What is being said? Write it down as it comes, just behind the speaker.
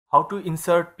How to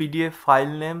insert PDF file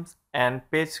names and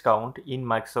page count in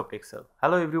Microsoft Excel.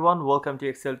 Hello everyone, welcome to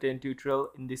Excel 10 tutorial.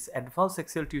 In this advanced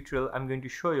Excel tutorial, I'm going to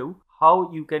show you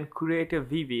how you can create a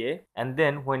VBA, and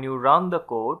then when you run the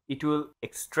code, it will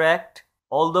extract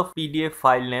all the PDF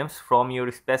file names from your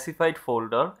specified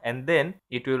folder, and then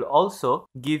it will also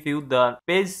give you the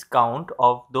page count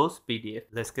of those PDF.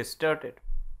 Let's get started.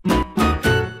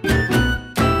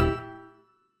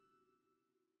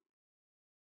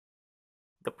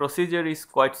 The procedure is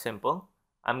quite simple.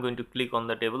 I'm going to click on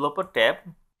the developer tab.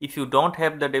 If you don't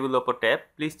have the developer tab,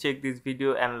 please check this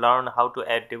video and learn how to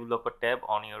add developer tab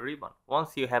on your ribbon.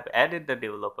 Once you have added the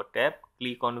developer tab,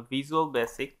 click on Visual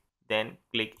Basic, then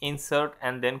click Insert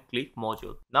and then click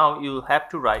Module. Now you'll have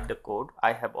to write the code.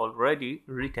 I have already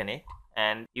written it,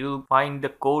 and you'll find the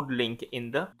code link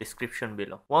in the description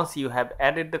below. Once you have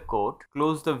added the code,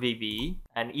 close the VBE,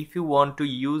 and if you want to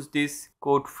use this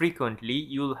code frequently,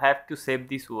 you'll have to save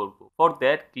this workbook. For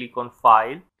that, click on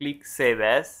File, click Save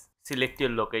As, select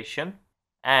your location,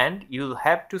 and you'll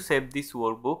have to save this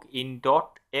workbook in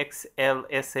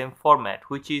 .xlsm format,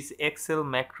 which is Excel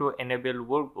macro enabled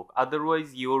workbook.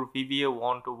 Otherwise your VBA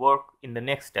won't work in the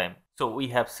next time. So we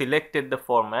have selected the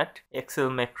format Excel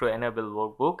macro enabled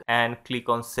workbook and click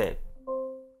on Save.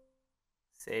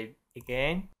 Save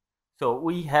again. So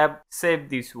we have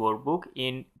saved this workbook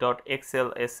in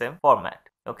 .xlsm format.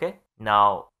 Okay,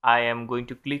 now I am going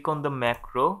to click on the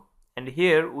macro, and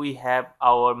here we have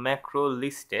our macro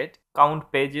listed,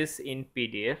 count pages in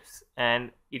PDFs, and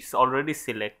it's already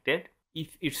selected.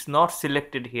 If it's not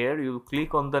selected here, you'll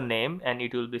click on the name and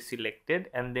it will be selected,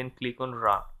 and then click on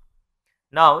run.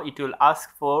 Now it will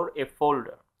ask for a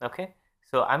folder. Okay,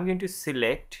 so I'm going to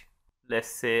select, let's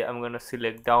say I'm going to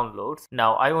select downloads.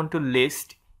 Now I want to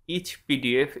list each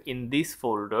PDF in this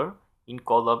folder in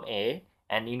column A,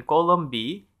 and in column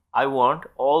B I want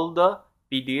all the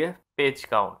PDF page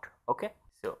count. Okay,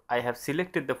 so I have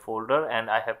selected the folder and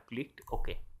I have clicked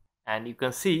OK, and you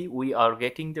can see we are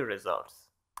getting the results.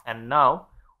 And now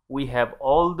we have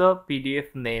all the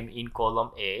PDF name in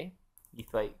column A.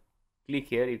 If I click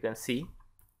here, you can see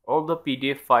all the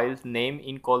PDF files name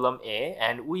in column A,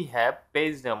 and we have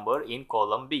page number in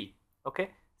column B. Okay,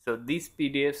 so this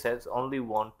PDF has only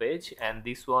one page, and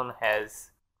this one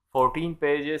has 14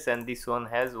 pages, and this one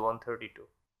has 132.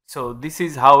 So this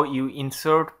is how you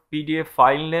insert PDF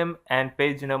file name and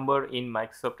page number in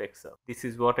Microsoft Excel. This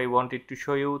is what I wanted to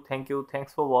show you. Thank you.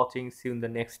 Thanks for watching. See you in the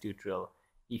next tutorial.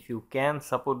 If you can,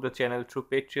 support the channel through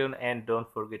Patreon, and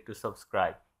don't forget to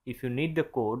subscribe. If you need the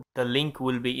code, the link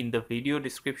will be in the video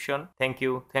description. Thank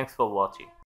you. Thanks for watching.